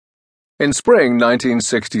In spring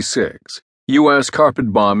 1966, U.S.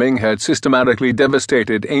 carpet bombing had systematically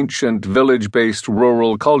devastated ancient village-based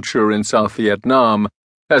rural culture in South Vietnam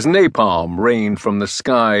as napalm rained from the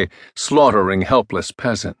sky, slaughtering helpless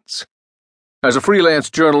peasants. As a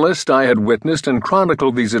freelance journalist, I had witnessed and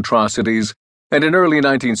chronicled these atrocities, and in early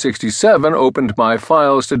 1967 opened my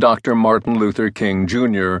files to Dr. Martin Luther King,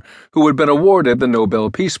 Jr., who had been awarded the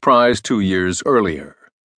Nobel Peace Prize 2 years earlier.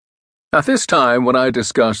 At this time, when I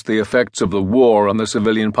discussed the effects of the war on the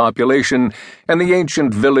civilian population and the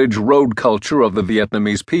ancient village road culture of the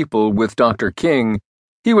Vietnamese people with Dr. King,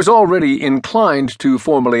 he was already inclined to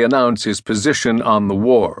formally announce his position on the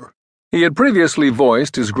war. He had previously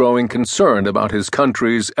voiced his growing concern about his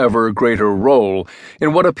country's ever greater role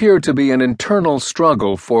in what appeared to be an internal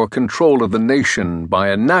struggle for control of the nation by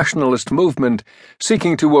a nationalist movement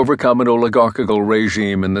seeking to overcome an oligarchical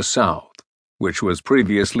regime in the South, which was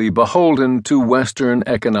previously beholden to Western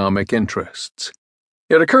economic interests.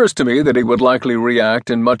 It occurs to me that he would likely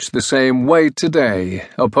react in much the same way today,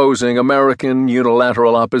 opposing American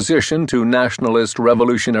unilateral opposition to nationalist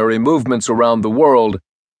revolutionary movements around the world,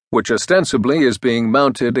 which ostensibly is being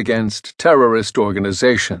mounted against terrorist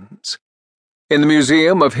organizations. In the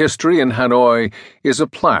Museum of History in Hanoi is a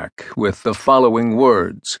plaque with the following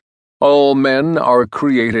words: "All men are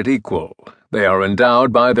created equal. They are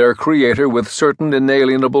endowed by their Creator with certain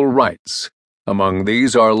inalienable rights. Among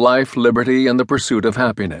these are life, liberty, and the pursuit of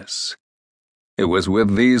happiness." It was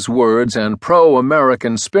with these words and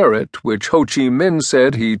pro-American spirit which Ho Chi Minh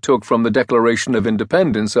said he took from the Declaration of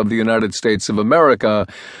Independence of the United States of America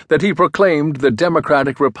that he proclaimed the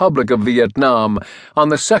Democratic Republic of Vietnam on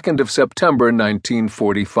the 2nd of September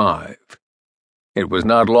 1945. It was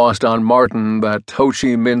not lost on Martin that Ho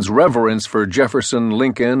Chi Minh's reverence for Jefferson,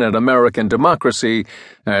 Lincoln, and American democracy,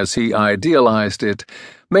 as he idealized it,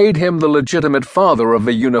 made him the legitimate father of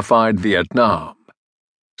a unified Vietnam.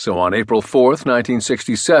 So on April 4,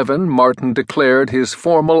 1967, Martin declared his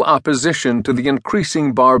formal opposition to the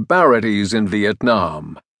increasing barbarities in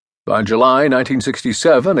Vietnam. By July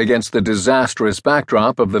 1967, against the disastrous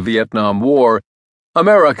backdrop of the Vietnam War,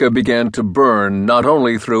 America began to burn not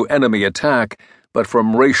only through enemy attack, but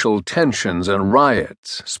from racial tensions and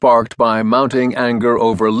riots sparked by mounting anger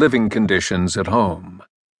over living conditions at home.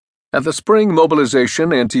 At the spring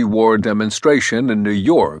mobilization anti-war demonstration in New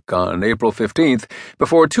York on April 15th,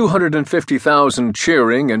 before 250,000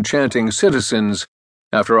 cheering and chanting citizens,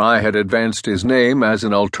 after I had advanced his name as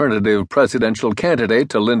an alternative presidential candidate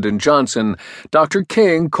to Lyndon Johnson, Dr.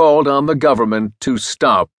 King called on the government to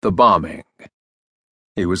stop the bombing.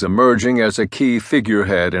 He was emerging as a key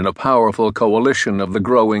figurehead in a powerful coalition of the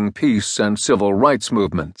growing peace and civil rights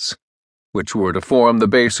movements, which were to form the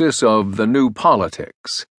basis of the New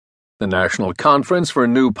Politics. The National Conference for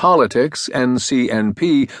New Politics,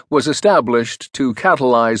 NCNP, was established to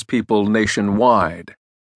catalyze people nationwide.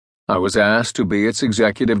 I was asked to be its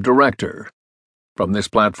executive director. From this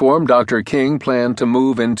platform, Dr. King planned to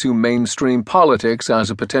move into mainstream politics as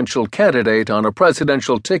a potential candidate on a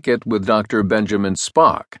presidential ticket with Dr. Benjamin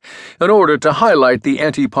Spock, in order to highlight the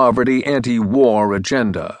anti-poverty, anti-war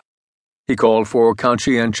agenda. He called for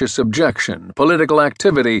conscientious objection, political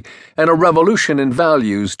activity, and a revolution in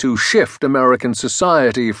values to shift American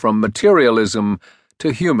society from materialism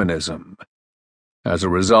to humanism. As a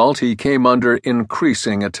result, he came under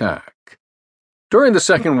increasing attack. During the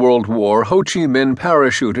Second World War, Ho Chi Minh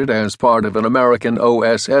parachuted as part of an American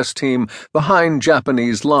OSS team behind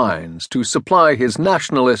Japanese lines to supply his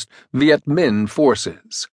nationalist Viet Minh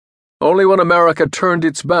forces. Only when America turned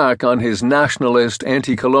its back on his nationalist,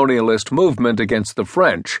 anti-colonialist movement against the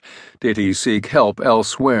French did he seek help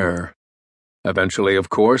elsewhere. Eventually, of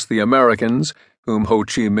course, the Americans, whom Ho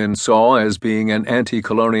Chi Minh saw as being an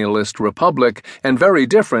anti-colonialist republic and very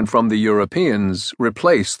different from the Europeans,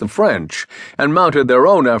 replaced the French and mounted their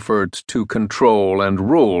own efforts to control and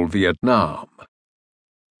rule Vietnam.